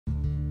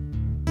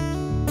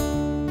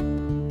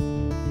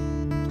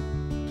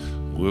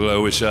Well, I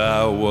wish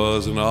I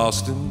was in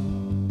Austin.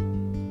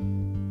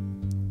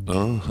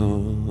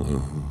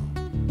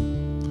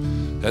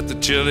 At the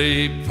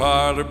Chili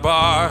Parlor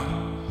bar,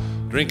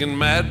 drinking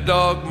Mad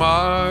Dog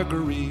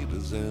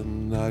margaritas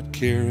and not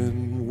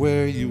caring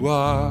where you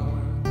are.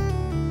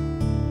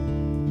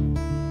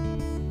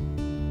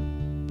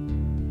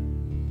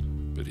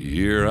 But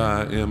here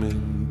I am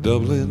in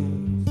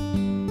Dublin.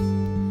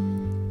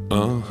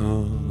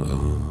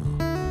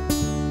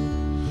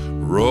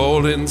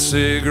 Rolling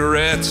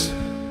cigarettes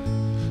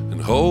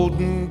and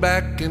holding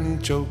back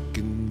and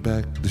choking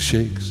back the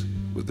shakes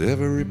with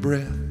every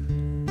breath.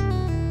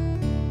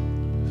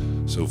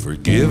 So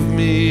forgive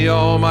me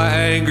all my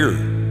anger,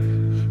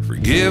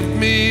 forgive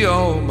me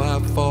all my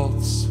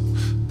faults.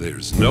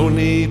 There's no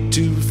need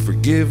to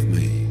forgive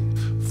me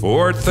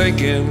for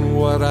thinking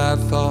what I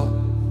thought.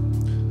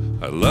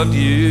 I loved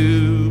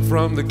you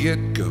from the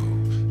get-go,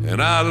 and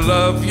I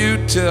love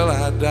you till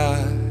I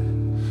die.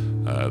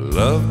 I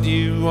loved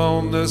you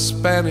on the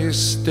Spanish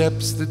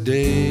Steps the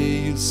day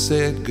you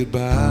said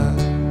goodbye.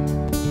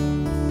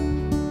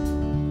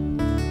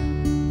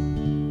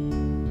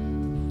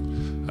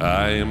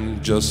 I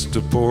am just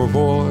a poor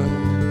boy.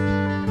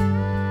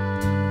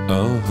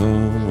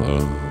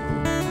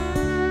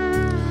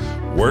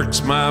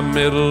 Work's my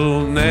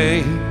middle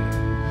name.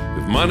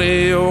 If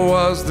money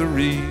was the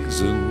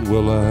reason,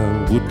 well,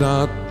 I would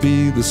not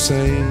be the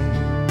same.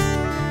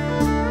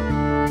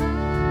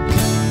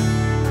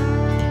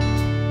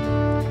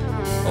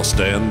 I'll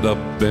stand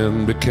up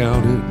and be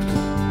counted.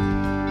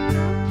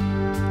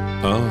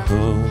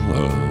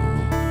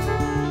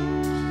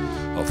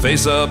 I'll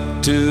face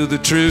up to the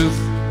truth.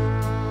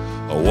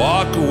 I'll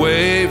walk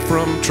away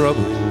from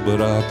trouble,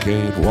 but I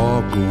can't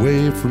walk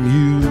away from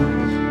you.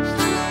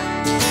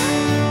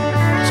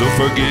 So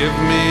forgive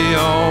me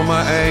all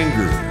my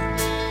anger,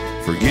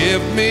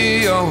 forgive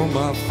me all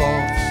my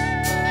faults.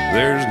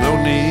 There's no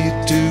need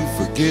to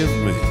forgive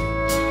me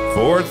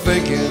for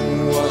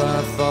thinking what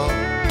I thought.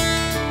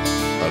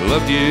 I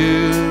loved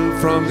you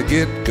from the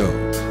get-go,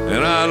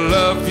 and I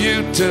love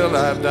you till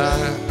I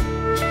die.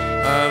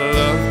 I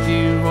loved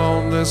you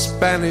on the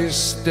Spanish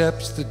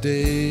Steps the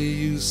day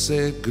you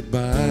said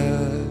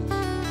goodbye.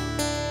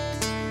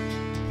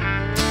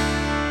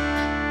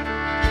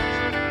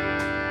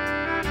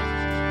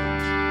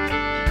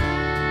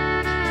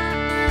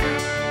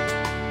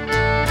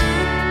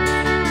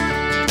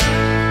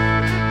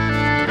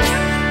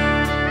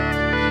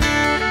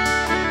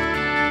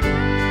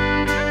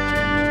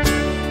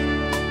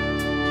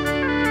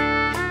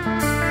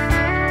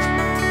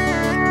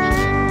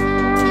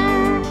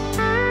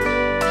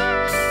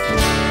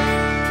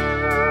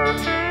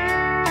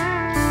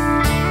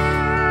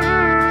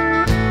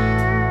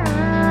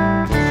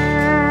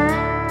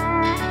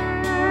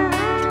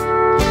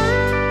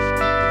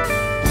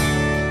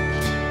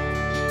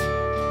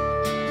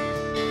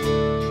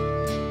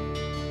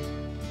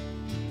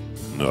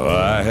 No,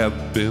 I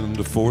have been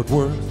to Fort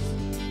Worth.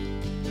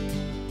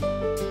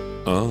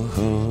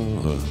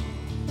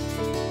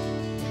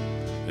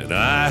 And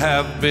I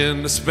have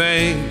been to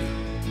Spain.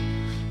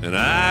 And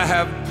I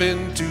have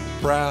been too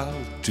proud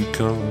to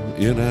come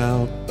in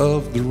out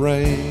of the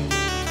rain.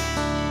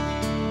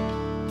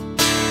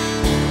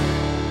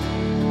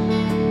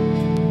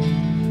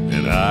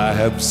 And I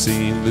have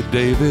seen the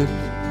David.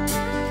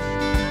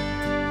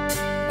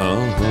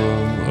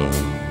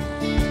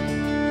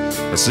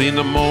 I've seen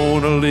the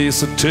Mona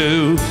Lisa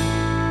too,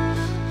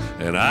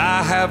 and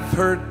I have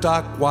heard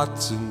Doc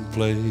Watson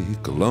play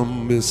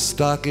Columbus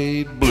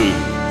Stockade Blues.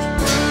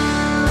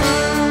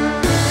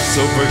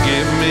 So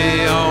forgive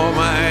me all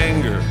my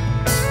anger,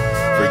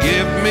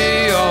 forgive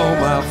me all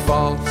my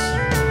faults.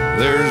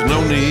 There's no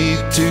need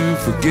to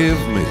forgive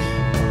me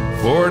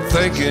for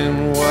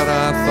thinking what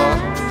I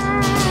thought.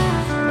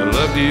 I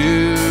loved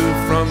you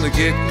from the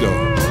get-go,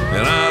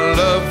 and I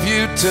love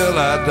you till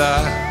I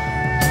die.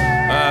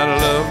 I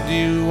loved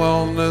you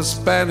on the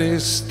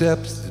Spanish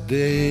Steps the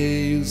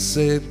day you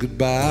said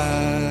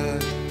goodbye.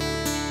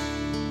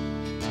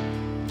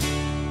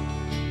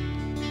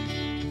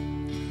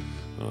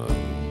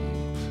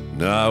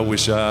 Now I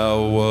wish I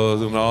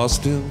was in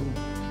Austin.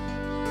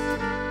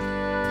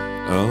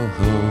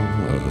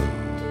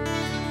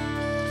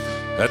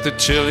 At the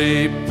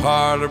Chili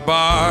Parlor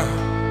bar,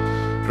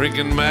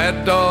 drinking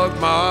Mad Dog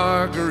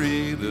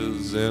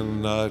margaritas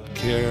and not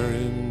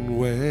caring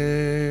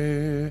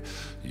where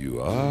you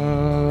are.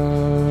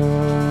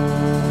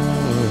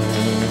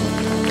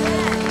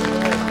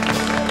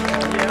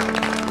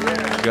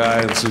 Guy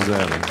and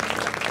Susanna.